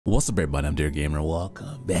What's up, everybody? I'm Dear Gamer.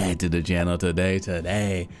 Welcome back to the channel.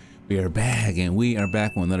 Today we are back, and we are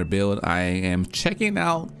back with another build. I am checking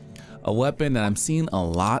out a weapon that I'm seeing a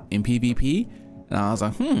lot in PvP, and I was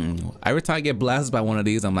like, every time I get blasted by one of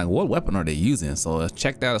these, I'm like, what weapon are they using? So let's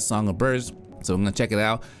check out a Song of Birds. So I'm gonna check it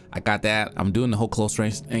out. I got that. I'm doing the whole close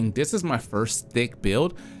range thing. This is my first thick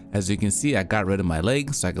build. As you can see, I got rid of my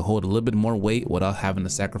legs so I can hold a little bit more weight without having to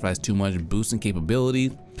sacrifice too much boosting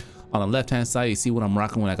capability. On the left hand side, you see what I'm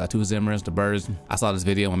rocking when I got two Zimmers, the birds. I saw this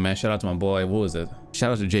video, my man. Shout out to my boy. What was it?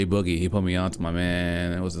 Shout out to J Boogie. He put me on to my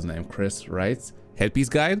man. What was his name? Chris Wright's headpiece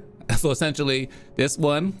guide. So essentially, this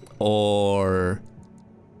one or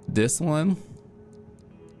this one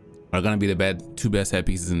are gonna be the two best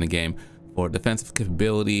headpieces in the game for defensive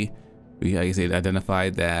capability. We, like I said,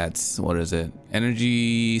 identified that, what is it?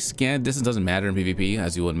 Energy scan distance doesn't matter in PvP,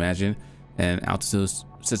 as you would imagine, and altitude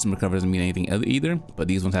system recovery doesn't mean anything either. But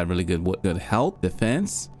these ones have really good health,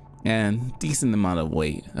 defense, and decent amount of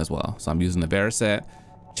weight as well. So I'm using the Veriset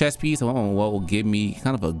chest piece. I want what will give me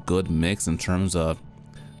kind of a good mix in terms of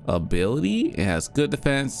ability. It has good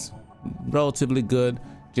defense, relatively good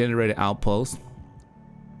generated outpost.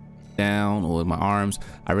 Down with my arms,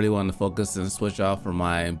 I really wanted to focus and switch off for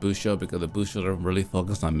my boost shield because the boost shield are really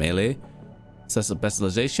focused on melee.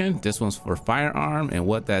 Specialization, this one's for firearm, and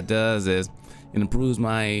what that does is it improves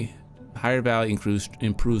my higher value,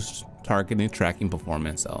 improves targeting, tracking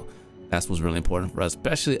performance. So that's what's really important for us,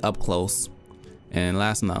 especially up close. And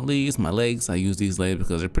last but not least, my legs. I use these legs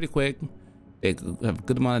because they're pretty quick. They have a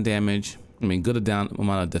good amount of damage. I mean, good amount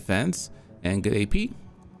of defense and good AP.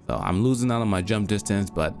 So I'm losing out on my jump distance,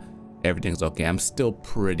 but everything's okay. I'm still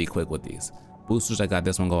pretty quick with these boosters. I got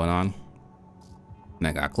this one going on, and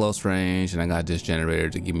I got close range, and I got this generator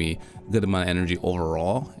to give me a good amount of energy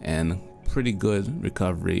overall and pretty good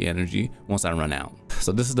recovery energy once I run out.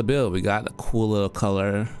 So this is the build. We got a cool little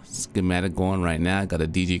color schematic going right now. I got a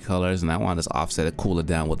DG colors, and I want this offset to cool it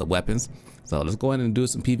down with the weapons. So let's go ahead and do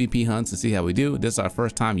some PvP hunts and see how we do. This is our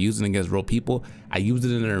first time using it against real people. I used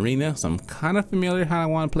it in an arena, so I'm kind of familiar how I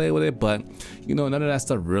want to play with it, but you know, none of that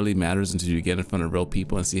stuff really matters until you get in front of real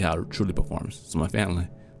people and see how it truly performs. So my family,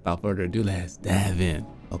 without further ado, let's dive in.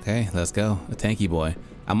 Okay, let's go. A tanky boy.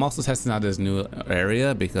 I'm also testing out this new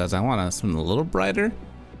area because I want to swim a little brighter.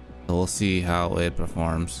 So we'll see how it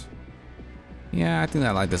performs. Yeah, I think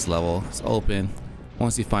I like this level. It's open.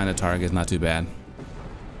 Once you find a target, it's not too bad.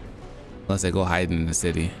 Unless they go hiding in the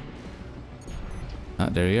city. Oh,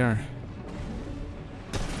 there you are.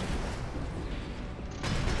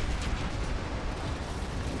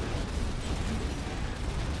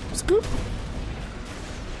 Scoop.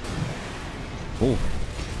 Oh.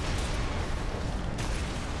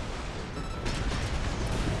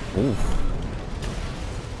 Ooh.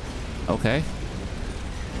 Okay.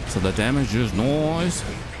 So the damage is noise.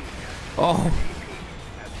 Oh.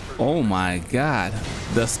 Oh my god.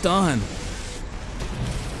 The stun.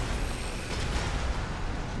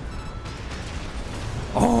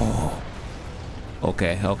 Oh.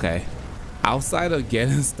 Okay, okay. Outside of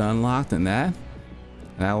getting stun locked and that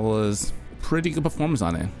was pretty good performance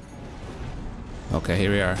on it. Okay,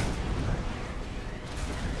 here we are.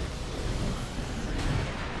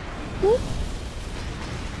 Whoop.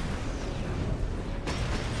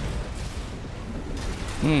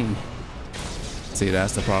 See,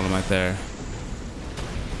 that's the problem right there.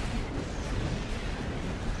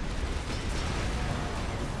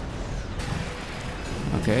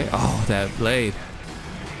 Okay. Oh, that blade.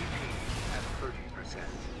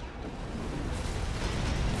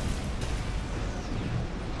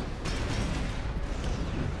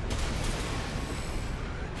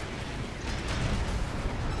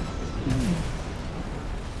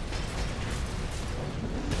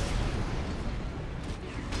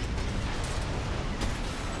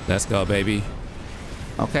 Let's go, baby.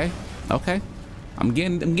 Okay, okay. I'm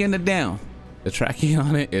getting it down. The tracking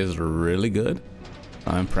on it is really good.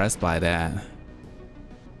 I'm impressed by that.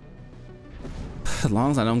 As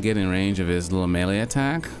long as I don't get in range of his little melee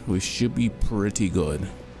attack, we should be pretty good.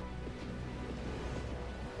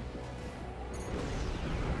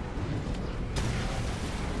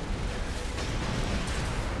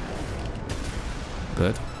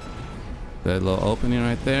 Good. Good little opening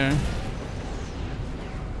right there.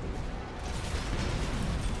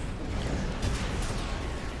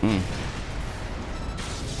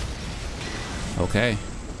 Okay.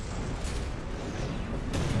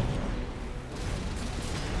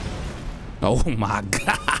 Oh my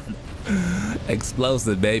god.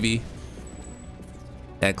 Explosive, baby.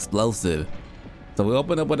 Explosive. So we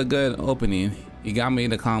opened up with a good opening. He got me in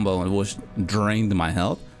the combo, which drained my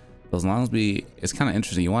health. As long as it's kind of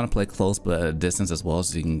interesting. You want to play close but at a distance as well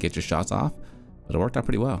so you can get your shots off. But it worked out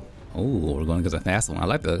pretty well. Oh, we're going to get the fast one. I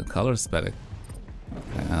like the color aesthetic.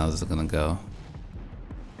 Okay, how's this gonna go?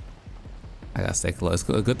 I gotta stay close.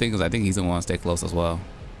 The good thing is I think he's gonna want to stay close as well.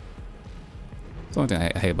 That's the only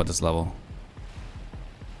thing I hate about this level.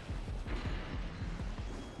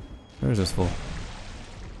 Where is this fool?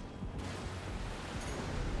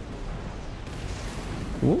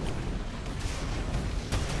 Whoop.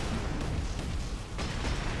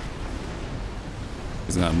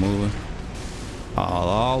 He's gonna move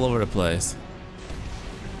all over the place.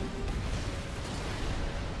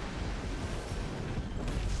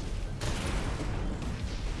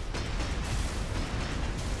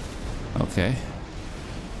 Okay.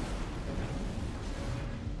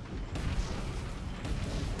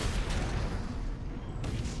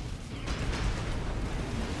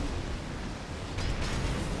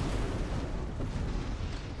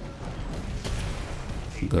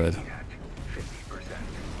 Good.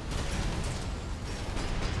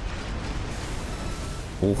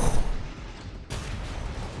 Ooh.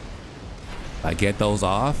 I get those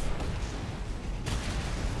off.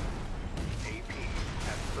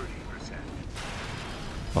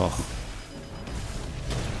 Oh.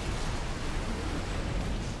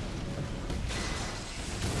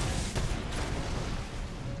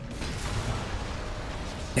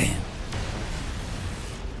 Damn.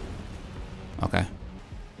 Okay.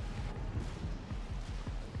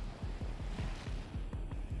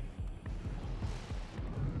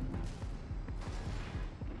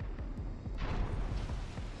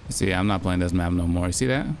 See, I'm not playing this map no more. You see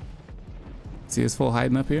that? See this fool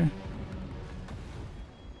hiding up here?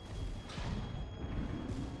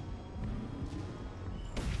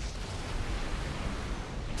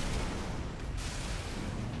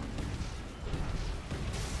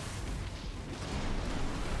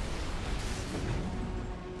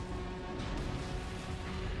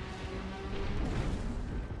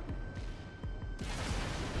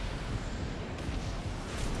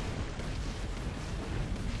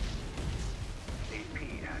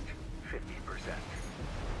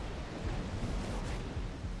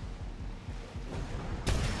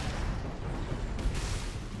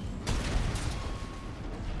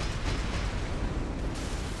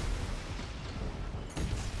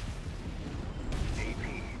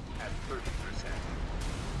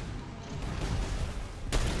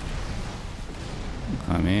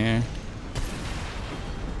 Come here.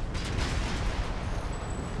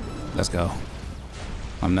 Let's go.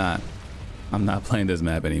 I'm not playing this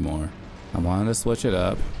map anymore. I wanted to switch it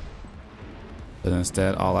up, but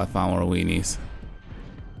instead all I found were weenies.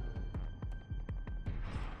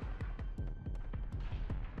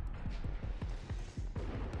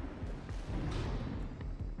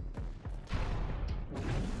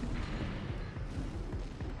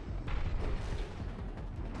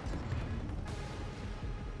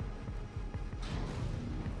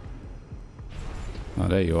 Oh,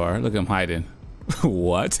 there you are. Look at him hiding.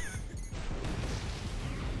 What?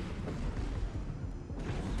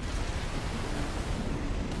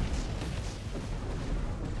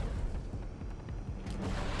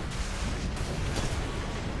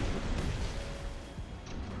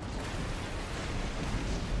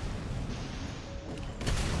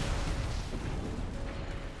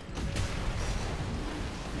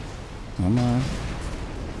 Come on.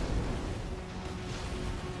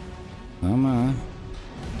 Come on.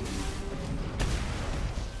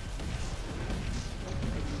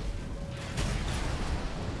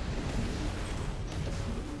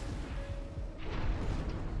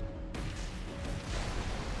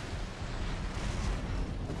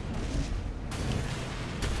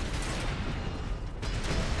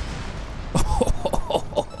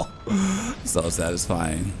 So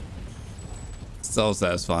satisfying. So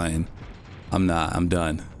satisfying. I'm done. I'm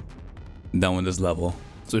done with this level.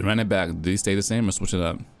 So we ran it back. Did he stay the same or switch it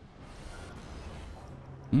up?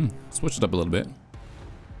 Switch it up a little bit.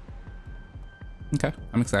 Okay,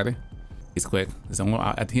 I'm excited. He's quick.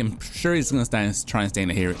 I'm sure he's gonna try and stay in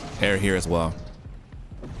the air here as well.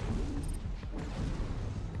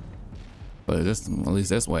 But just at least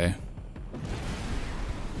this way.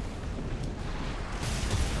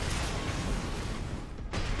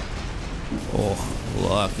 Oh,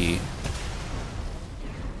 lucky.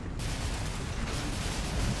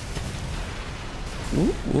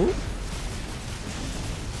 Whoop, whoop.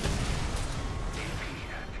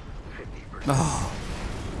 Oh.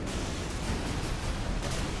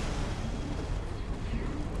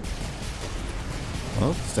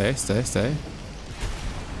 Oh, stay.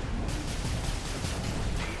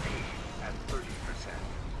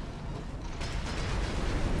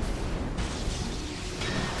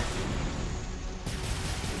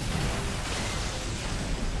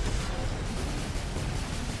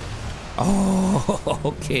 Oh,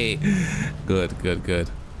 okay. Good, good, good.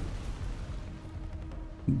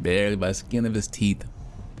 Barely by the skin of his teeth.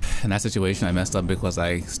 In that situation, I messed up because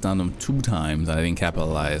I stunned him 2 times and I didn't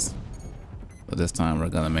capitalize. But this time, we're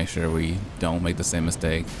gonna make sure we don't make the same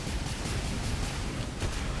mistake.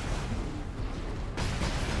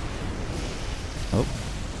 Oh.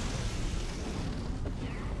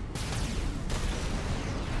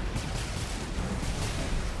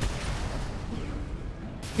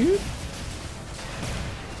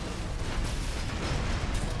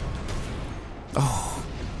 Oh.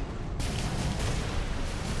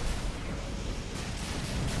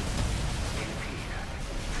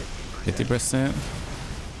 50%.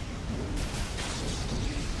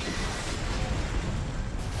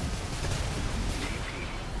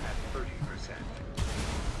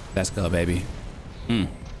 Let's go, baby.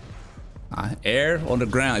 Air on the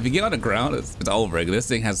ground. If you get on the ground, it's over. This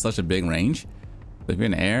thing has such a big range. But if you're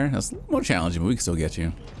in the air, that's a little more challenging, but we can still get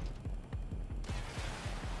you.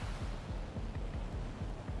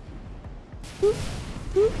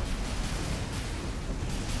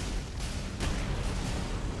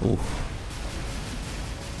 Ooh.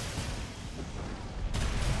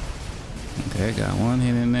 Okay, got one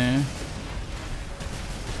hit in there.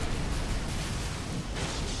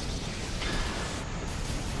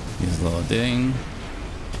 His little ding.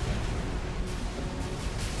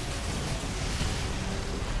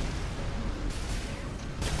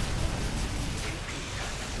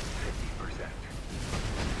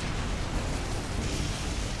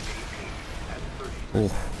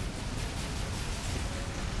 Oh.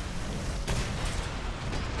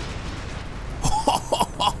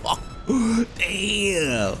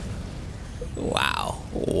 Damn. Wow.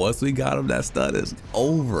 Once we got him, that stun is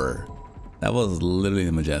over. That was literally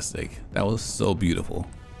majestic. That was so beautiful.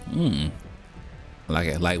 I like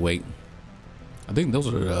it. Lightweight. I think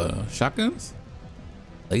those are shotguns?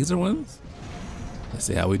 Laser ones? Let's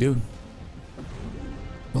see how we do.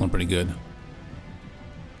 Feeling pretty good.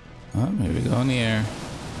 Oh, here we go in the air.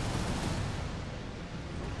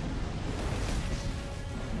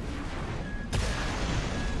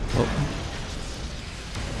 Oh.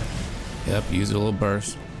 Yep, use a little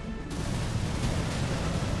burst.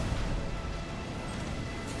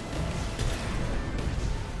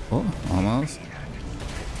 Oh, almost.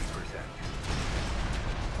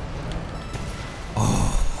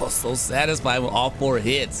 Oh, so satisfied with all 4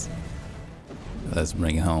 hits. Let's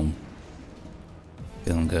bring it home.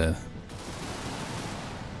 Feeling good.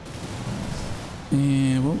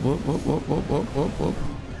 And whoop, whoop, whoop, whoop, whoop, whoop, whoop, whoop.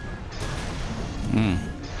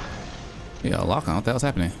 Yeah, lock on. What the hell's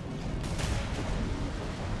happening?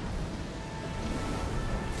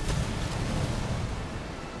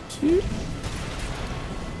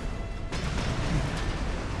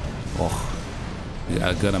 Oh, we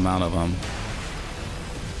got a good amount of them.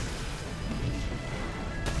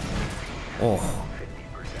 Oh.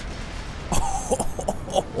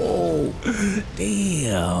 Oh,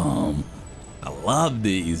 damn. I love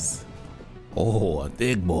these. Oh, a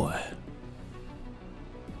big boy.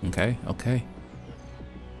 Okay, okay.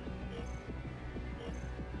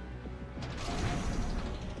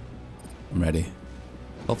 I'm ready.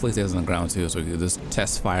 Hopefully it stays on the ground too, so we can just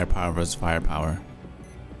test firepower versus firepower.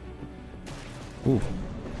 Ooh.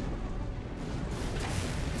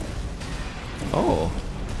 Oh.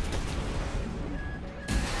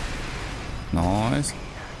 Nice.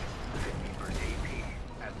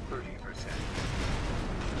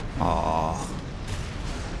 Oh.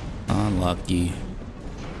 Unlucky.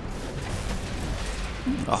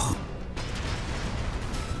 Oh.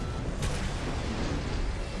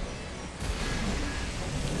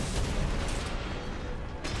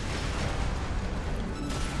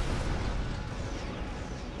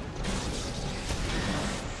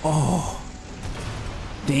 Oh.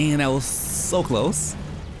 Dang, that was so close.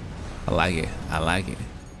 I like it. I like it.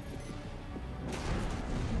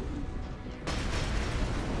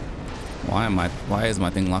 Why is my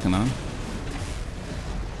thing locking on?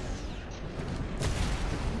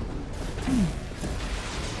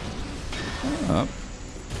 Up.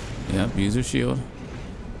 Yep, use your shield.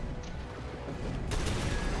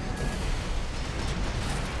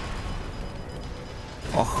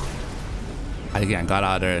 Oh. I got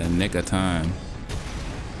out there in the nick of time.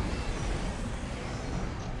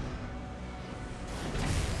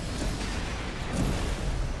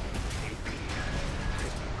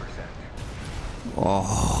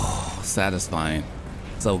 Oh, satisfying.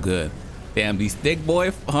 So good. Damn, these thick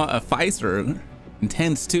boy fights are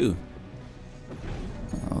intense too.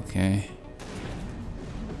 Okay.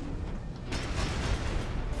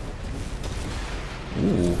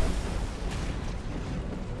 Ooh.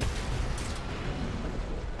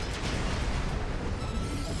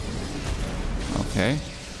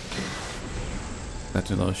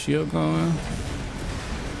 Get your little shield going.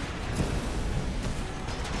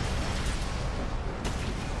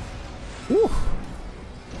 Woo.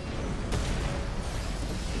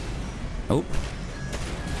 Oh.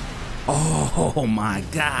 Oh my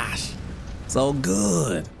gosh. So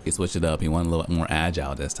good. He switched it up. He went a little more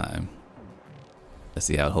agile this time. Let's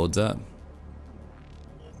see how it holds up.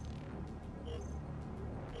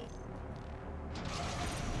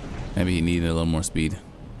 Maybe he needed a little more speed.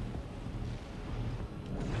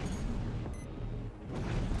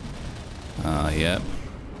 Yep.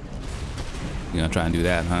 You're gonna try and do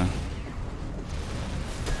that, huh?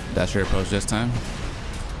 That's your approach this time?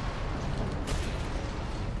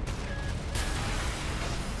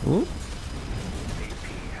 Ooh.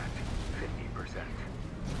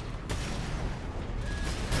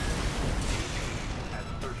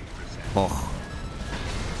 Oh.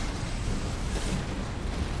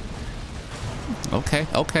 Okay,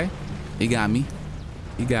 okay. He got me.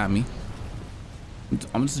 He got me.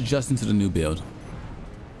 I'm just adjusting to the new build.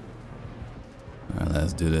 All right,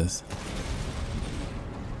 let's do this.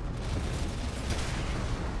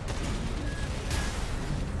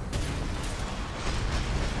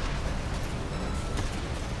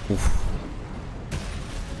 Oof.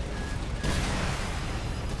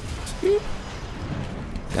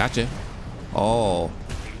 Gotcha. Oh.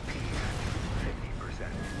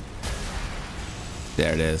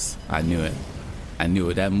 There it is. I knew it. I knew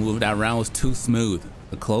it. That move, that round was too smooth.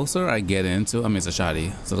 The closer I get into, I mean, it's a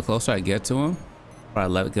shotty. So the closer I get to him, or I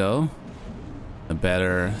let go, the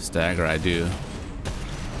better stagger I do.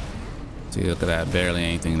 See, look at that. Barely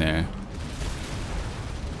anything there.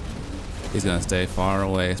 He's gonna stay far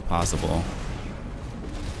away as possible.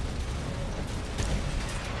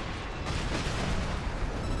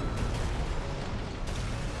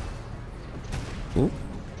 Ooh.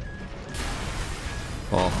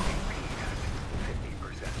 Oh.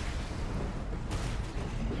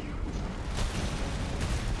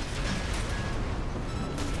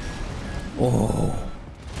 Oh.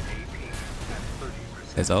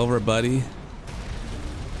 It's over, buddy.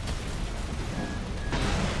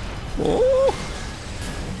 Oh.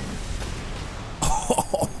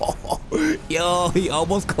 Yo, he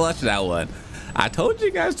almost clutched that one. I told you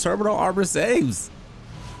guys, terminal armor saves.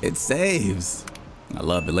 It saves. I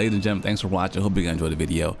love it. Ladies and gentlemen, thanks for watching. Hope you guys enjoyed the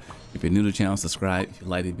video. If you're new to the channel, subscribe. If you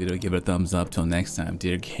like the video, give it a thumbs up. Till next time,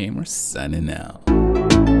 dear gamer, signing out.